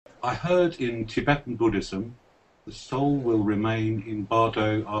I heard in Tibetan Buddhism, the soul will remain in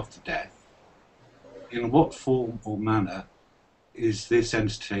Bardo after death. In what form or manner is this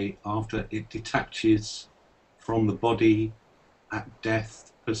entity after it detaches from the body at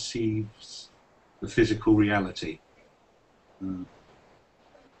death perceives the physical reality? Uh,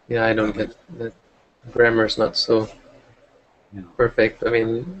 Yeah, I don't that get makes, that. Grammar's not so yeah. perfect. I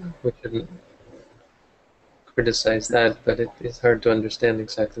mean, we shouldn't criticize that, but it's hard to understand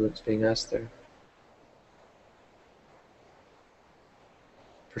exactly what's being asked there.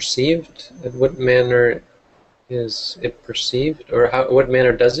 Perceived? In what manner is it perceived, or what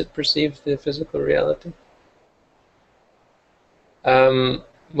manner does it perceive the physical reality? Um,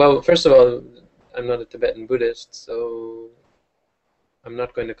 well, first of all, I'm not a Tibetan Buddhist, so I'm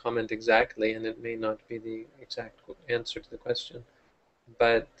not going to comment exactly, and it may not be the exact answer to the question.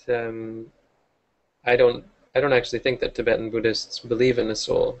 But I don't, I don't actually think that Tibetan Buddhists believe in a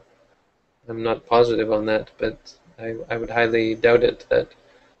soul. I'm not positive on that, but I would highly doubt it that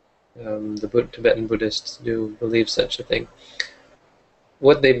the Tibetan Buddhists do believe such a thing.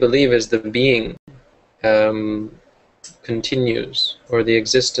 What they believe is the being um, continues, or the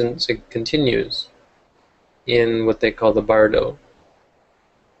existence continues in what they call the bardo.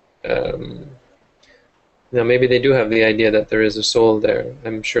 Um, Now, maybe they do have the idea that there is a soul there.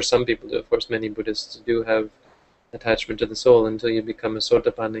 I'm sure some people do. Of course, many Buddhists do have attachment to the soul. Until you become a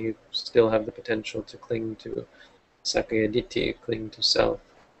Sotapanna, you still have the potential to cling to Sakaya Ditti, cling to self.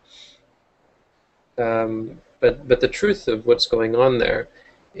 But the truth of what's going on there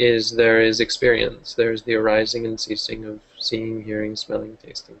is experience. There's the arising and ceasing of seeing, hearing, smelling,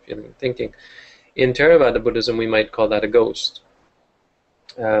 tasting, feeling, and thinking. In Theravada Buddhism, we might call that a ghost.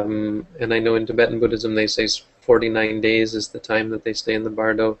 And I know in Tibetan Buddhism they say 49 days is the time that they stay in the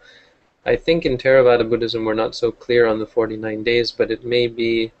bardo. I think in Theravada Buddhism we're not so clear on the 49 days, but it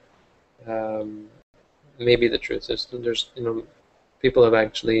um, may be the truth. There's people have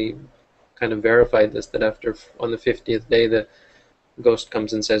actually kind of verified this, that after on the 50th day the ghost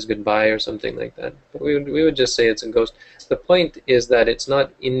comes and says goodbye or something like that. But we would just say it's a ghost. The point is that it's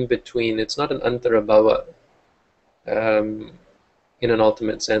not in between. It's not an antarabhava. Um, in an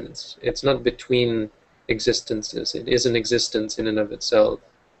ultimate sense. It's not between existences. It is an existence in and of itself.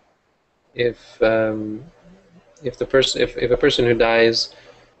 If if a person who dies,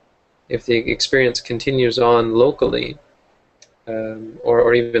 if the experience continues on locally,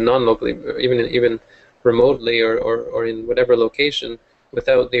 or even non-locally, even remotely, or in whatever location,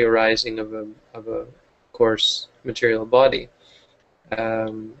 without the arising of a coarse material body,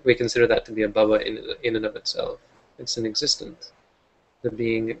 we consider that to be a bhava in and of itself. It's an existence.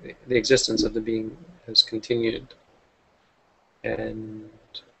 The existence of the being has continued, and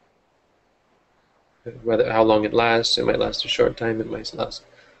whether how long it lasts, it might last a short time, it might last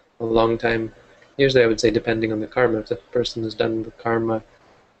a long time. Usually, I would say depending on the karma. If the person has done the karma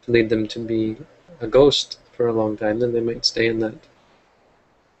to lead them to be a ghost for a long time, then they might stay in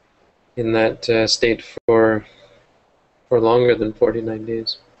that state for longer than 49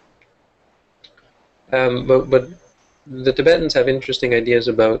 days. But the Tibetans have interesting ideas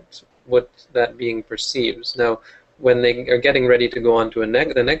about what that being perceives. Now, when they are getting ready to go on to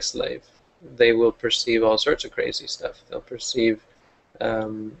the next life, they will perceive all sorts of crazy stuff. They'll perceive,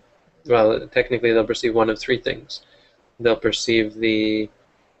 um, well, technically they'll perceive one of three things. They'll perceive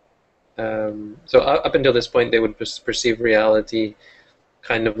so up until this point they would perceive reality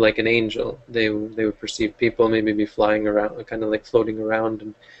kind of like an angel. They would perceive people maybe be flying around, kind of like floating around,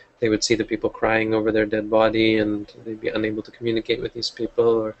 and they would see the people crying over their dead body, and they'd be unable to communicate with these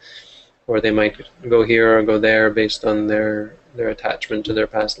people, or they might go here or go there based on their attachment to their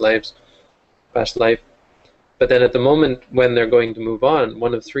past life. But then at the moment when they're going to move on,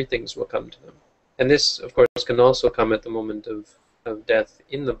 one of three things will come to them. And this, of course, can also come at the moment of death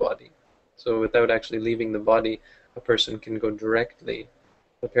in the body. So without actually leaving the body, a person can go directly,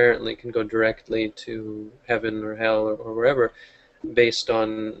 apparently can go directly to heaven or hell or wherever, based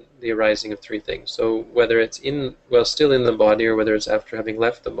on the arising of three things. So whether it's still in the body, or whether it's after having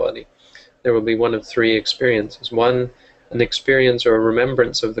left the body, there will be one of three experiences. One, an experience or a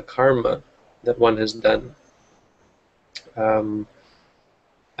remembrance of the karma that one has done.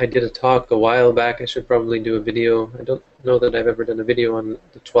 I did a talk a while back. I should probably do a video. I don't know that I've ever done a video on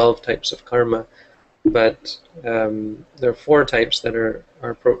the 12 types of karma, but there are four types that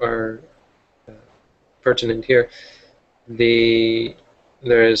are pertinent here.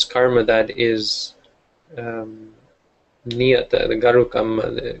 There is karma that is niyata, the garu karma,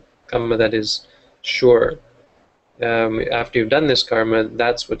 the karma that is sure. after you've done this karma,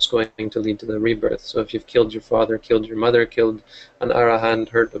 that's what's going to lead to the rebirth. So if you've killed your father, killed your mother, killed an arahant,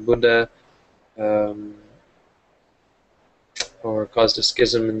 hurt a Buddha, or caused a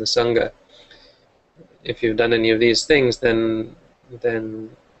schism in the Sangha, if you've done any of these things, then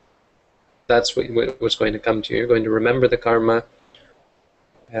that's what's going to come to you. You're going to remember the karma,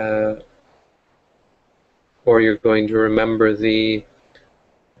 or you're going to remember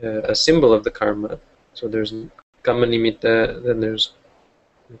a symbol of the karma. So there's kamma nimitta, then there's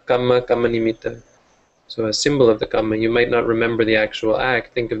kamma nimitta. So a symbol of the karma. You might not remember the actual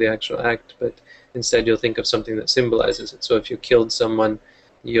act, think of the actual act, but instead you'll think of something that symbolizes it. So if you killed someone,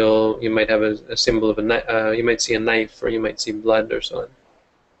 you might have a symbol of you might see a knife, or you might see blood, or so on.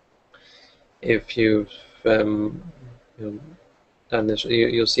 If you've done this,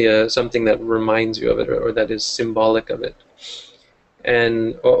 you'll see something that reminds you of it, or that is symbolic of it.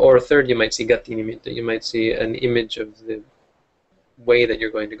 And or third, you might see gati nimitta. You might see an image of the way that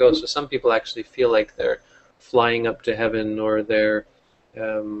you're going to go. So some people actually feel like they're flying up to heaven, or they're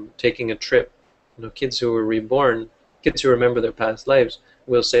taking a trip. Kids who were reborn, kids who remember their past lives,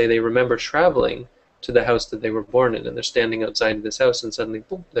 will say they remember traveling to the house that they were born in, and they're standing outside of this house, and suddenly,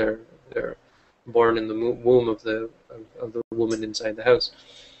 boom, they're born in the womb of the woman inside the house.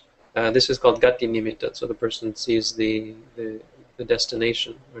 This is called gati nimitta. So the person sees the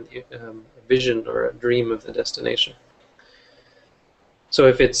destination, or a vision or a dream of the destination. So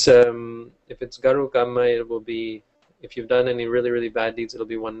if it's garu kamma, it will be, if you've done any really, really bad deeds, it'll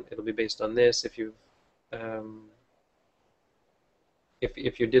be based on this. If you've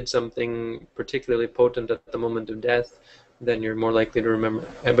if you did something particularly potent at the moment of death, then you're more likely to remember.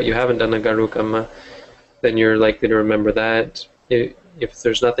 But you haven't done a garu kamma, then you're likely to remember that. If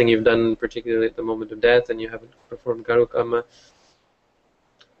there's nothing you've done particularly at the moment of death and you haven't performed garu kamma,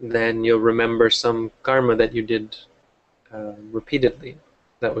 then you'll remember some karma that you did repeatedly.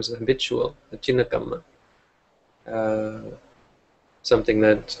 That was habitual, a chinna kamma. Something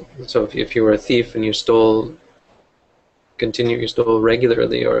that, so if you were a thief and you stole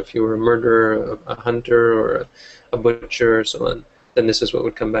regularly, or if you were a murderer, a hunter, or a butcher, or so on, then this is what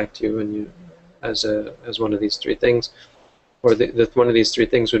would come back to you, and you, as one of these three things, or one of these three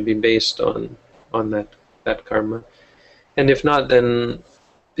things would be based on that karma. And if not, then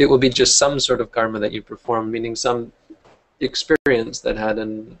it will be just some sort of karma that you perform, meaning some experience that had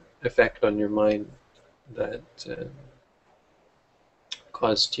an effect on your mind that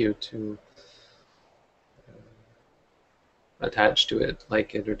caused you to attach to it,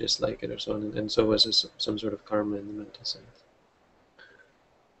 like it or dislike it, or so on, and so was some sort of karma in the mental sense.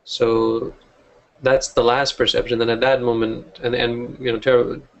 So that's the last perception. Then at that moment, and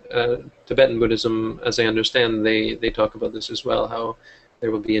Tibetan Buddhism, as I understand, they talk about this as well, how there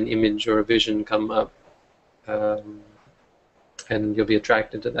will be an image or a vision come up, and you'll be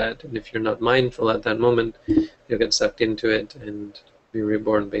attracted to that. And if you're not mindful at that moment, you'll get sucked into it and be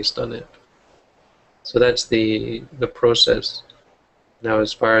reborn based on it. So that's the process. Now,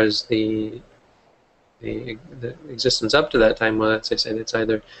 as far as the existence up to that time, well, as I said, it's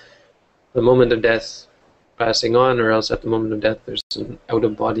either the moment of death passing on, or else at the moment of death there's an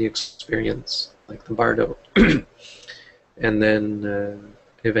out-of-body experience, like the bardo, and then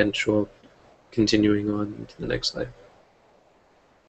eventual continuing on to the next life.